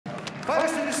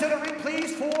center ring,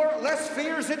 please, for Les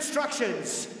Fear's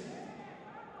instructions.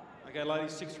 Okay,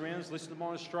 ladies, 6 rounds. Listen to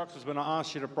my instructions. When I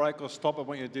ask you to break or stop, I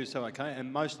want you to do so, okay?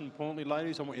 And most importantly,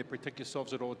 ladies, I want you to protect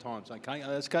yourselves at all times, okay?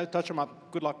 Let's go. Touch them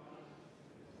up. Good luck.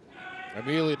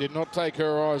 Amelia did not take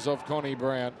her eyes off Connie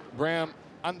Brown. Brown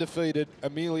undefeated.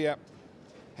 Amelia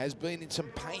has been in some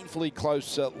painfully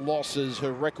close losses.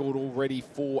 Her record already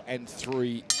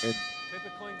 4-3.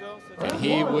 And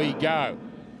here we go.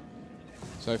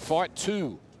 So fight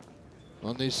 2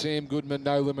 on this Sam Goodman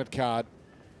no limit card.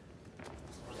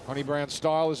 Connie Brown's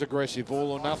style is aggressive,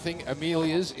 all or nothing.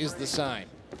 Amelia's is the same.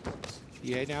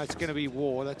 Yeah, now it's going to be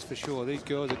war, that's for sure. These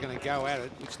girls are going to go at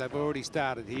it, which they've already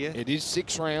started here. It is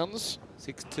 6 rounds.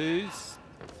 6 twos.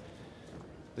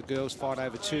 The girls fight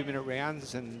over 2-minute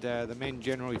rounds, and the men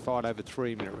generally fight over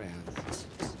 3-minute rounds.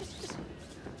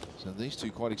 So these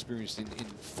two quite experienced in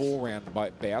 4-round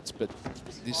bouts, but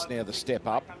this now the step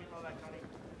up.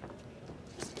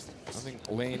 Nothing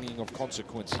landing of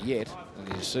consequence yet.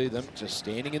 And you see them just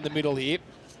standing in the middle here.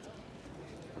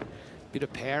 Bit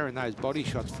of power in those body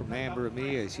shots from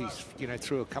Amelia. She's, you know,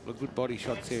 threw a couple of good body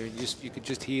shots there, and you could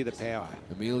just hear the power.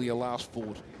 Amelia last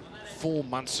fought 4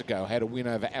 months ago, had a win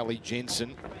over Ali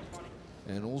Jensen,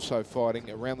 and also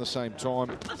fighting around the same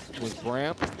time was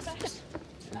Brown.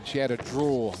 And she had a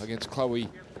draw against Chloe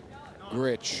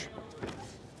Gretsch.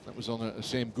 That was on a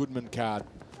Sam Goodman card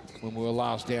when we were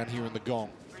last down here in the Gong.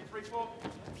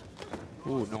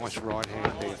 Oh, nice right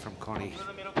hand there from Connie.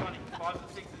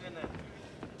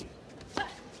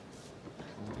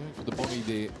 Going for the body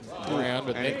there, Brown,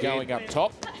 but then going up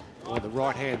top. Oh, the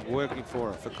right hand's working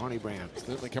for her, for Connie Brown.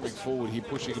 Certainly coming forward here,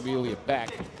 pushing Amelia back.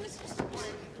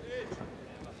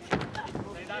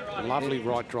 Lovely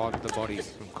right drive to the body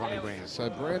from Connie Brown. So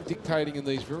Brown dictating in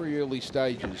these very early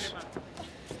stages.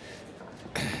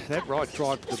 That right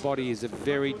drive to the body is a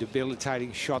very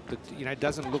debilitating shot that, you know,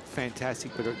 doesn't look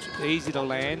fantastic, but it's easy to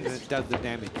land and it does the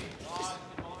damage.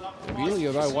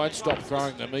 Amelia, though, won't stop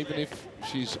throwing them, even if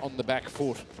she's on the back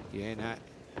foot. Yeah, no.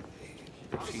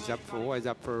 She's always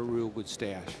up for a real good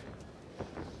stoush.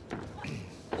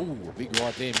 Ooh, a big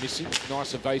right there, missing.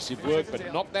 Nice evasive work,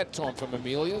 but not that time from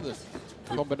Amelia. The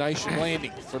combination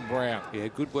landing from Brown. Yeah,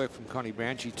 good work from Connie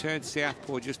Brown. She turned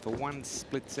southpaw just for 1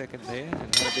 split second there and had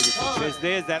a bit of success.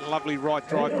 There's that lovely right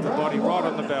drive to the body, right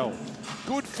on the bell.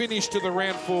 Good finish to the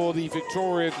round for the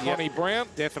Victorian Connie Brown.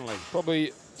 Definitely.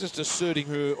 Probably just asserting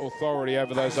her authority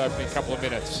over those opening couple of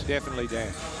minutes. Definitely,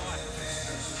 Dan.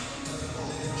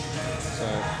 So,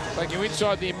 take you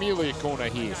inside the Amelia corner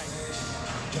here.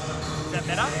 Is that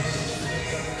better?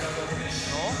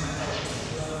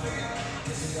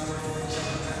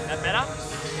 That better?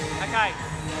 Okay,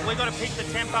 we've got to pick the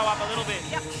tempo up a little bit.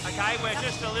 Yep. Okay, we're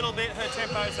just a little bit, her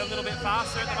tempo is a little bit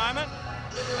faster at the moment.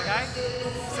 Okay,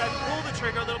 so pull the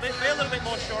trigger a little bit, be a little bit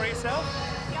more sure of yourself.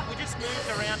 Yep. We just moved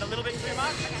around a little bit too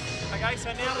much. Okay,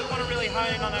 so now we want to really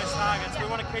hone in on those targets. We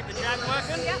want to keep the jab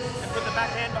working and put the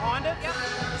backhand behind it. Yep.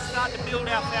 Start to build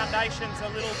our foundations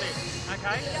a little bit.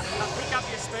 Okay, pick up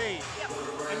your speed. Yep.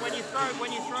 And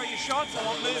when you throw your shots, I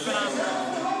want movement after.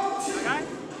 Okay.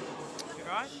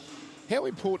 Right. How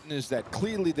important is that?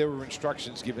 Clearly there were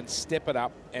instructions given, step it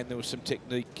up, and there was some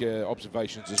technique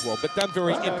observations as well, but done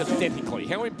very empathetically.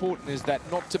 How important is that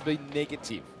not to be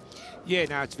negative? Yeah,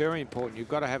 no, it's very important. You've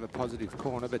got to have a positive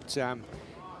corner, but to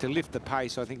lift the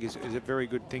pace, I think, is a very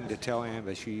good thing to tell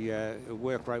Amber. Her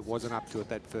work rate wasn't up to it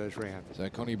that first round. So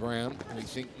Connie Brown, we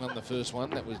think, won the first one.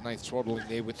 That was Nath throttling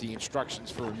there with the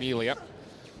instructions for Amelia.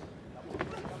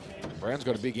 Brown's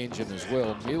got a big engine as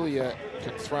well. Amelia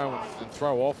can throw and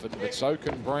throw often, but so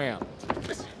can Brown.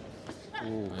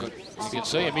 Ooh, you can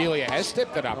see Amelia has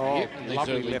stepped it up here in these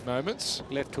early moments.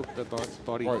 Left hook the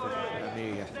body from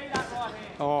Amelia.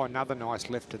 Oh, another nice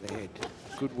left to the head.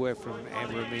 Good work from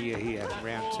Amelia here in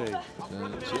round 2.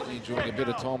 Certainly enjoying a bit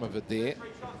of time of it there.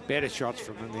 Better shots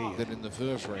from Amelia than in the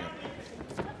first round.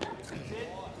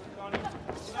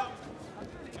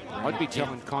 I'd be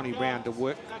telling Connie Brown to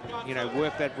work, you know,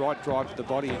 work that right drive to the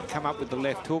body and come up with the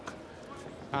left hook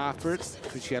after it,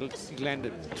 because she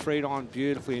landed 3 times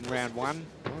beautifully in round 1.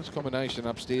 Nice combination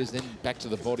upstairs, then back to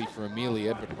the body for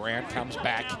Amelia, but Brown comes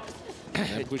back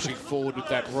and pushing forward with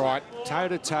that right.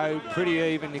 Toe-to-toe, pretty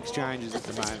even exchanges at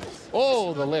the moment.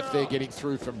 Oh, the left there getting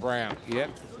through from Brown.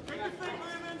 Yep.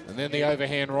 And then the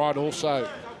overhand right also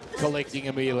collecting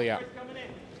Amelia.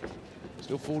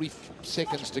 Still 40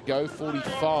 seconds to go,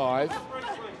 45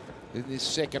 in this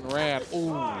second round.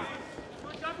 Ooh.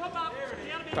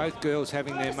 Both girls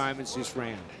having their moments this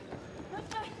round.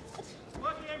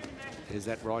 There's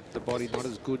that right to the body, not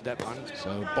as good, that one.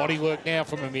 So body work now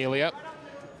from Amelia.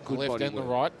 Good left body and work. the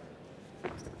right.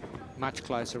 Much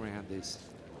closer round this.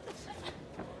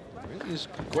 Really is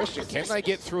a good question. Can they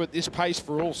get through at this pace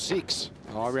for all 6?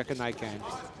 Oh, I reckon they can.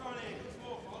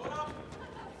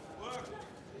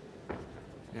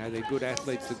 You know, they're good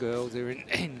athletes, the girls. They're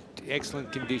in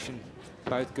excellent condition.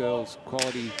 Both girls,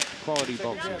 quality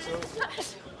boxers.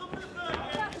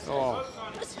 Oh.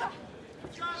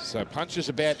 So punches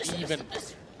about even,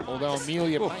 although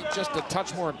Amelia made just a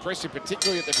touch more impressive,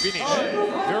 particularly at the finish.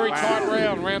 Very tight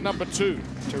round, round number 2.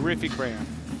 Terrific round.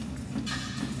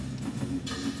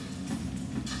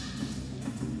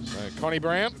 So Connie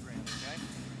Brown.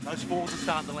 Those falls are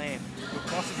starting to land. The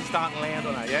crosses are starting to land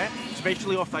on her, yeah?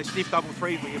 Especially off those stiff double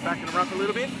threes when you're backing her up a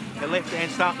little bit. Her left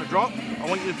hand starting to drop. I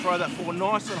want you to throw that forward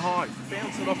nice and high.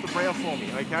 Bounce it off the brow for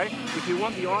me, okay? If you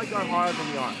want the eye, go higher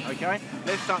than the eye, okay?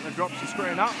 Left starting to drop, she's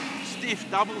screwing up. Stiff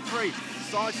double threes.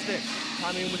 Side step.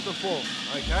 Come in with the fall,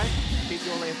 okay? Keep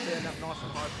your left hand up nice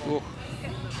and high for me.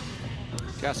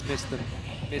 Just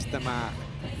missed the mark.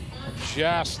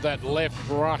 Just that left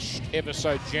brushed ever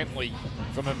so gently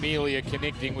from Amelia,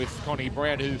 connecting with Connie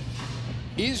Brown, who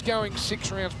is going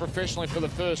 6 rounds professionally for the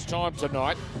first time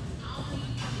tonight.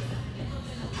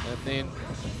 And then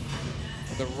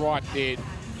the right there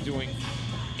doing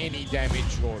any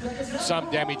damage, or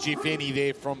some damage, if any,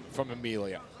 there from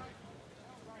Amelia.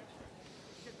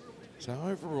 So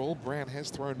overall, Brown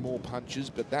has thrown more punches,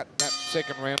 but that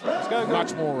second round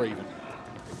much more even.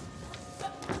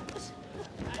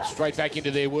 Straight back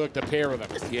into their work, the pair of them.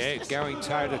 Yeah, going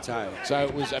toe-to-toe. So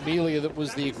it was Amelia that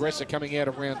was the aggressor coming out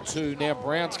of round 2. Now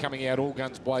Brown's coming out all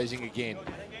guns blazing again.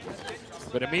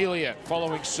 But Amelia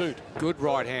following suit. Good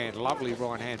right hand, lovely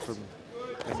right hand from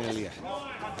Amelia.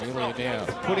 Amelia now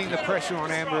putting the pressure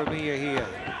on Amelia here.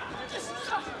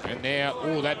 And now,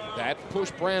 oh, that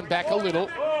pushed Brown back a little.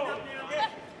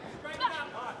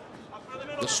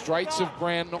 The straights of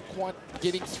Brown not quite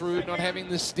getting through, not having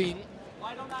the sting.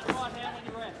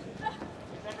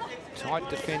 Tight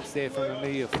defence there from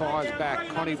Amelia. Fires back.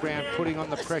 Connie Brown putting on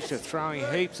the pressure, throwing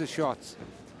heaps of shots.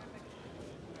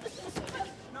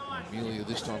 Amelia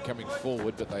this time coming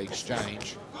forward, but they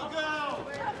exchange.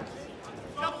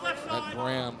 That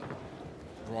Brown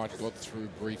right got through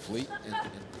briefly and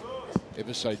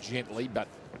ever so gently, but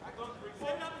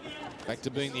back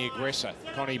to being the aggressor.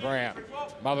 Connie Brown,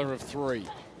 mother of 3.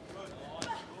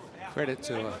 Credit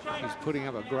to her. She's putting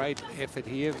up a great effort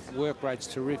here. Work rate's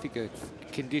terrific. Her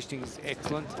conditioning's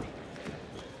excellent.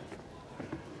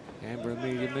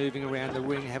 Amelia moving around the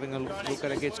ring, having a look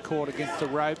at her, gets caught against the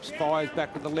ropes, fires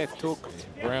back with the left hook.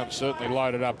 Brown certainly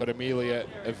loaded up, but Amelia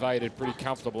evaded pretty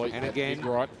comfortably. And again,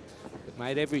 right.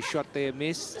 Made every shot there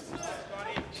miss.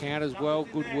 Counters well,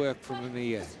 good work from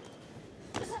Amelia.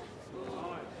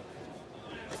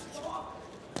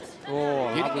 Oh,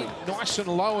 hitting it nice and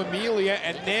low, Amelia,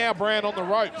 and now Brown on the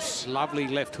ropes. Lovely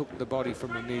left hook to the body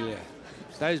from Amelia.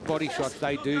 Those body shots,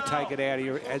 they do take it out of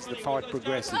you as the fight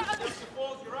progresses.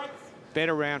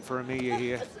 Better round for Amelia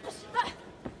here.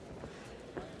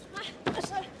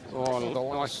 Oh, the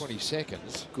last 20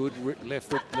 seconds. Good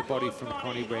left hook to the body from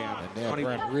Connie Brown. And now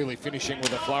Brown really finishing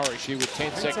with a flourish here with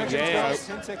 10 seconds. Yeah.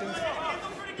 10 seconds.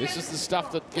 This is the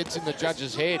stuff that gets in the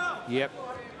judge's head. Yep.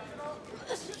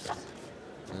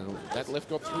 And that left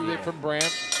got through there from Brown.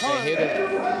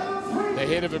 The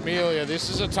head of Amelia. This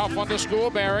is a tough one to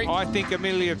score, Barry. I think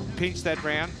Amelia pinched that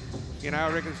round. You know,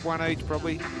 I reckon it's 1 each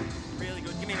probably. Really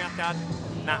good. Give me a mouth guard.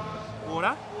 Nah.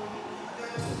 Water.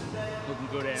 Looking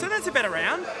good, Em. So that's a better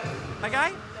round,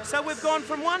 okay? So we've gone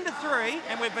from 1 to 3,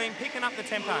 and we've been picking up the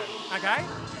tempo, okay?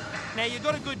 Now, you've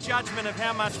got a good judgment of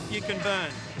how much you can burn,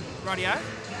 rightio?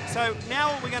 So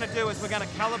now what we're going to do is we're going to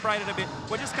calibrate it a bit.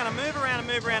 We're just going to move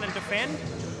around and defend,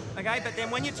 okay? But then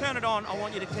when you turn it on, I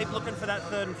want you to keep looking for that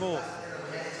 3rd and 4th.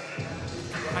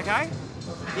 Okay?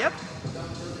 Yep.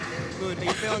 Good. Are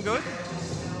you feeling good?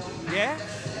 Yeah?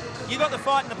 You got the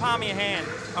fight in the palm of your hand,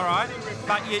 all right?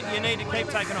 But you need to keep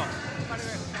taking off.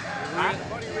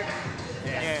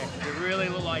 Yeah. You really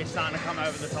look like you're starting to come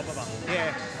over the top of her.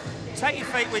 Yeah. Take your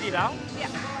feet with you, Dale. Yeah.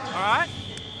 All right?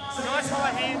 Nice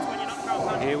high hands when you're not throwing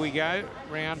punches. Here we go,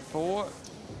 round 4.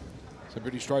 Some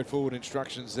pretty straightforward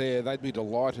instructions there. They'd be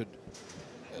delighted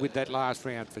with that last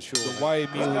round for sure. The way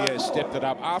Amelia stepped it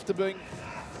up after being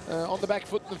on the back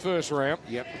foot in the first round.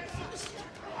 Yep.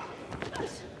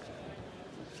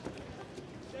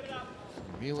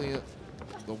 Amelia,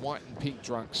 the white and pink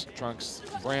trunks,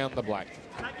 Brown the black.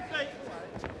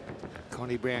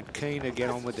 Connie Brown keen to get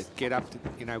on with it, get up to,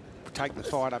 you know, take the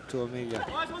fight up to Amelia.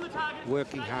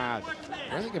 Working hard.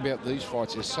 The thing about these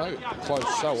fights is so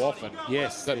close so often.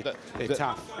 Yes, they're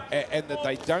tough. And that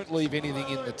they don't leave anything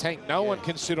in the tank. No one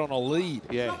can sit on a lead.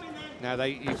 Yeah. No,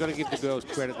 you've got to give the girls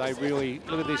credit. They really,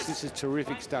 look at this. This is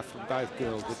terrific stuff from both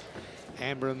girls. But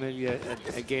Amber Amelia,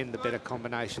 again, the better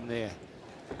combination there.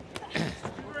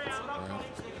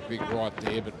 Big right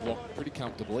there, but blocked pretty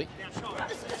comfortably.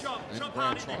 And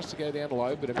Brown tries to go down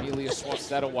low, but Amelia swats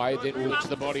that away, then works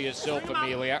the body herself,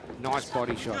 Amelia. Nice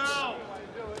body shots.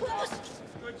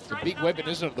 It's a big weapon,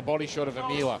 isn't it, the body shot of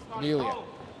Amelia?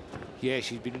 Yeah,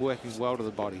 she's been working well to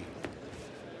the body.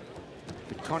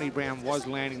 But Connie Brown was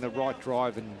landing the right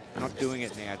drive and not doing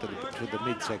it now to the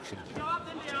midsection.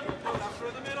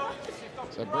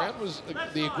 So Brown was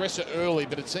the aggressor early,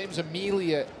 but it seems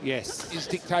Amelia is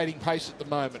dictating pace at the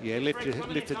moment. Yeah, lifted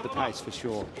the pace for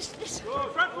sure.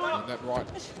 And that right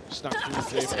snuck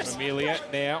through there from Amelia.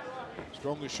 Now,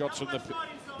 stronger shots from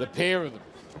the pair of them.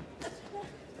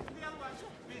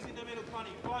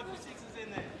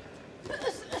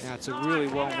 Now, it's a really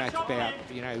well-matched bout.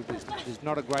 You know, there's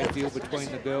not a great deal between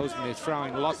the girls, and they're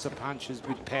throwing lots of punches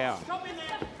with power.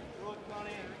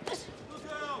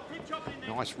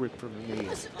 Nice rip from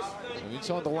Amelia. So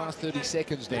inside the last 30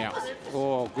 seconds now.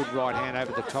 Oh, good right hand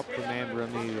over the top from Amber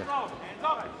Amelia.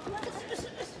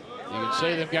 You can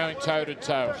see them going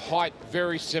toe-to-toe. Height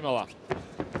very similar.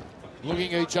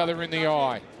 Looking each other in the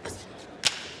eye.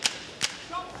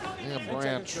 Now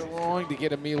Brown trying to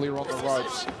get Amelia on the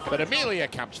ropes. But Amelia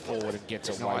comes forward and gets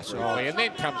away early, and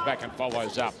then comes back and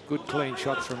follows up. Good clean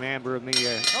shots from Amber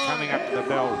Amelia coming up to the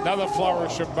bell. Another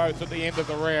flourish from both at the end of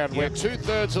the round. We're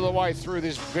 2/3 of the way through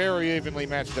this very evenly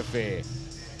matched affair.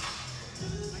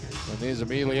 And there's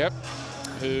Amelia,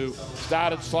 who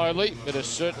started slowly, but has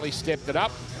certainly stepped it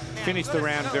up. Finished the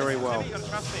round very well. You've got to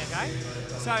trust me, okay?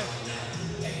 So,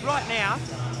 right now,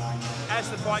 as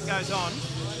the fight goes on,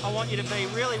 I want you to be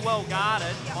really well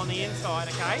guarded on the inside,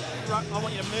 okay? I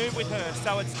want you to move with her,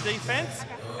 so it's defense.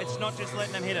 It's not just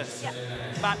letting them hit us.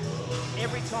 But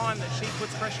every time that she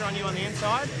puts pressure on you on the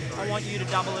inside, I want you to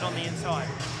double it on the inside,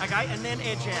 okay? And then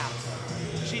edge out.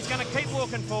 She's going to keep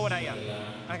walking forward at you,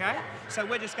 okay? So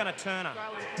we're just going to turn her.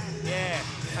 Yeah,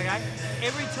 okay?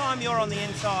 Every time you're on the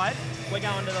inside, we're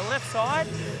going to the left side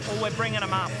or we're bringing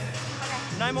them up.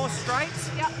 Okay. No more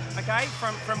straights, okay,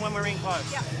 from when we're in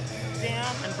close.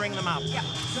 Down and bring them up.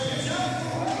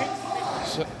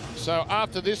 So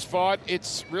after this fight,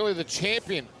 it's really the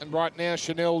champion, and right now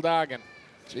Chanel Dargan.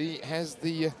 She has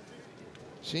the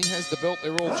belt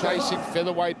they're all chasing.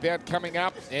 Featherweight bout coming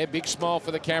up. Yeah, big smile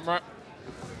for the camera.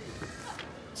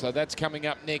 So that's coming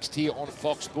up next here on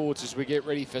Fox Sports as we get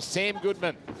ready for Sam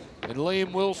Goodman and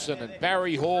Liam Wilson and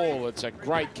Barry Hall. It's a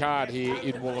great card here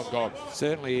in Wollongong.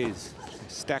 Certainly is.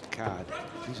 Stacked card.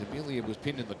 Geez, Amelia was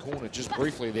pinned in the corner just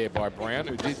briefly there by Brown,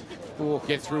 who did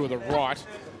get through with a right.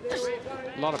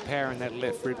 A lot of power in that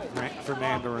left rip from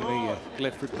Amber Amelia.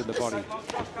 Left rip to the body.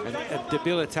 And a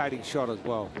debilitating shot as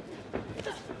well.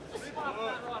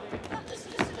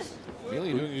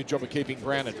 Amelia doing a good job of keeping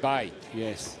Brown at bay.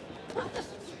 Yes.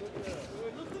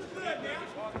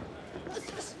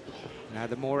 Now,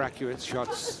 the more accurate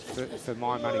shots for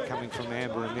my money coming from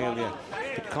Amber Amelia.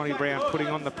 But Connie Brown putting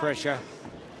on the pressure.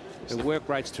 The work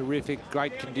rate's terrific,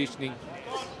 great conditioning.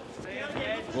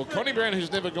 Well, Connie Brown,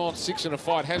 who's never gone 6 in a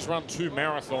fight, has run 2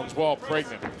 marathons while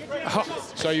pregnant.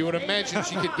 So you would imagine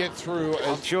she could get through.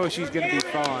 I'm sure she's going to be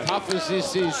fine. Tough as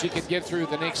this is, she could get through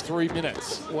the next 3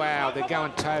 minutes. Wow, they're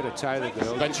going toe-to-toe, the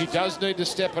girls. But she does need to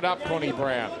step it up, Connie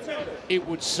Brown. It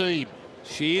would seem.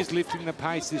 She is lifting the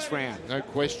pace this round. No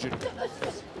question.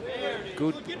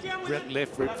 Good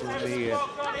left rip from the...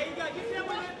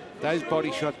 Those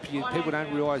body shots, people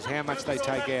don't realise how much they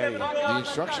take out of you. The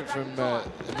instruction from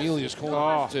Amelia's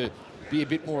corner to be a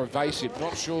bit more evasive.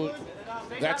 Not sure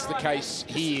that's the case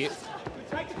here.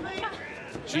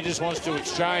 She just wants to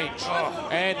exchange.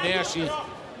 And now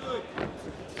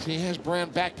she has Brown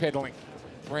backpedaling.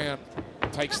 Brown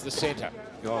takes the centre.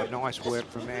 Oh, nice work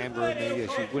from Amber Amelia.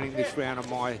 She's winning this round on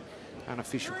my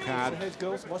unofficial card,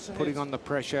 putting on the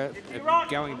pressure,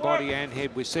 going body and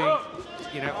head. We're seeing,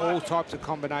 you know, all types of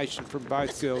combination from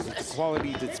both girls. It's a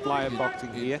quality display of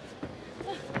boxing here.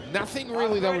 Nothing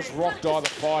really that was rocked either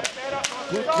fighter.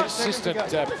 Good, consistent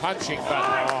punching,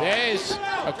 but there's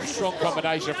a strong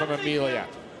combination from Amelia.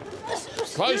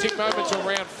 Closing moments of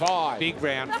round 5. Big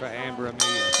round for Amber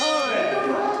Amelia.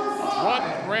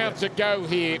 1 round to go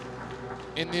here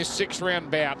in this 6-round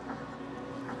bout.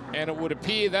 And it would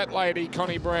appear that lady,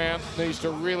 Connie Brown, needs to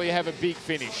really have a big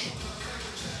finish.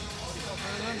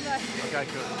 Okay,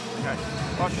 good. Okay.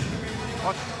 Watch.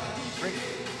 Watch. Drink.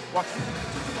 Watch.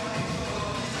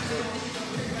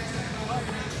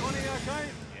 Connie, okay?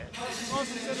 Yeah.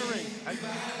 Nice and centering.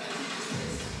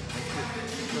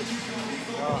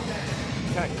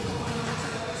 Okay.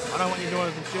 I don't want you doing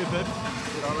anything stupid,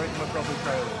 but I reckon we're probably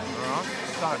trailing. All right?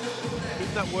 So keep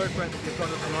that work rate that you've got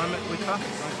at the moment with her,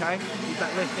 okay? Keep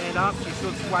that left hand up. She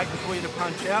should wait for you to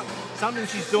punch out. Something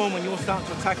she's doing when you're starting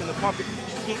to attack in the pocket,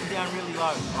 she's getting down really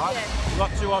low, right? You've got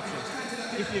two options.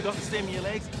 If you've got the stem of your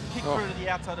legs, kick through to the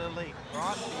outside of the leg,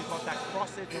 right? So you've got that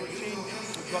cross edge of the chin,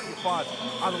 you've got your fights.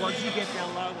 Otherwise, you get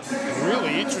down low.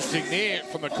 Really interesting there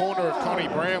from the corner of Connie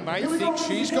Brown. They think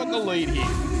she's got the lead here.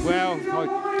 Well,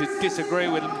 I disagree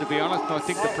with them, to be honest. I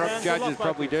think the judges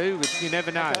probably do, but you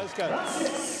never know. Let's go.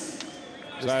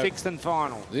 The sixth and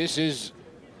final. This is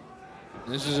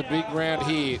a big round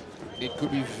here. It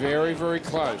could be very, very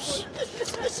close.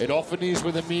 It often is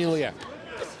with Amelia.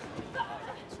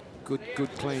 Good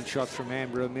clean shots from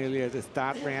Amelia to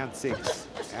start round 6.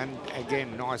 And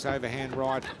again, nice overhand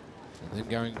right. And then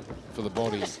going for the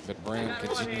body, but Brown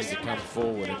continues to come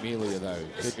forward. Amelia, though,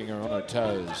 keeping her on her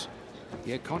toes.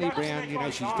 Yeah, Connie Brown, you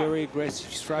know, she's very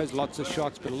aggressive. She throws lots of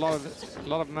shots, but a lot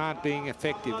of them aren't being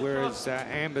effective, whereas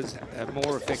Amber's are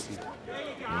more effective.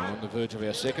 We're on the verge of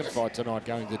our second fight tonight,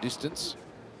 going the distance.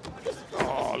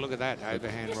 Oh, look at that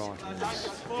overhand right.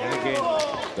 And again,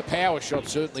 the power shot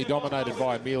certainly dominated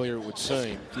by Amelia, it would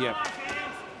seem. Yep.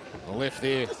 The left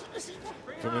there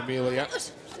from Amelia,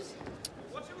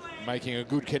 making a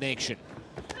good connection.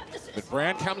 But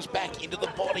Brown comes back into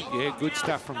the body. Yeah, good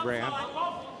stuff from Brown.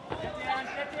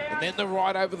 And then the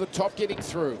right over the top, getting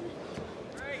through.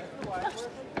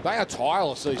 They are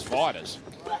tireless, these fighters.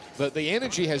 But the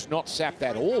energy has not sapped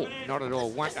at all. Not at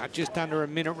all. Just under a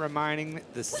minute remaining,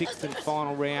 the 6th and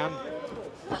final round.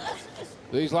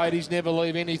 These ladies never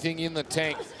leave anything in the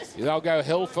tank. They'll go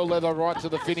hell for leather right to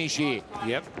the finish here.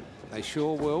 Yep, they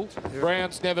sure will.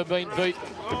 Brown's never been beat.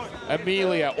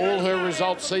 Amelia, all her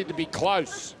results seem to be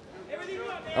close.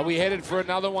 Are we headed for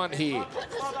another one here?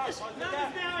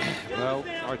 Well,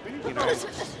 you know,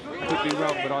 could be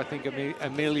wrong, but I think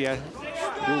Amelia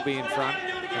will be in front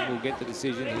and we'll get the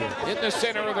decision here. In the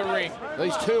centre of the ring,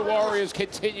 these two warriors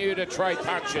continue to trade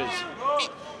punches.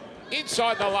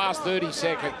 Inside the last 30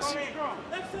 seconds.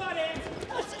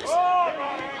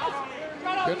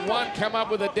 Can one come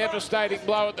up with a devastating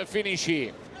blow at the finish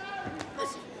here?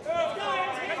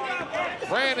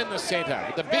 Brown in the centre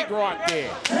with the big right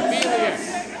there. Amelia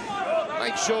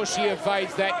makes sure she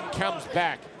evades that and comes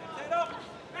back.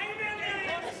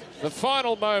 The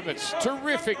final moments,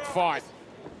 terrific fight.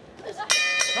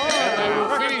 And they will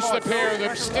finish the pair of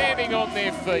them standing on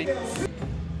their feet.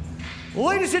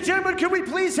 Ladies and gentlemen, can we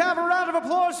please have a round of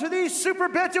applause for these super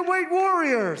bantamweight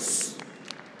warriors?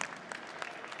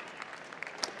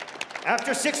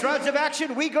 After 6 rounds of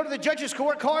action, we go to the judges'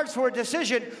 scorecards for a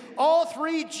decision. All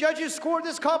 3 judges scored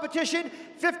this competition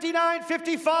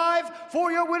 59-55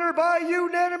 for your winner by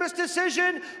unanimous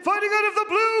decision. Fighting out of the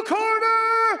blue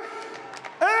corner,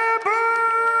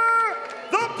 Amber,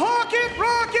 the Pocket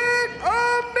Rocket!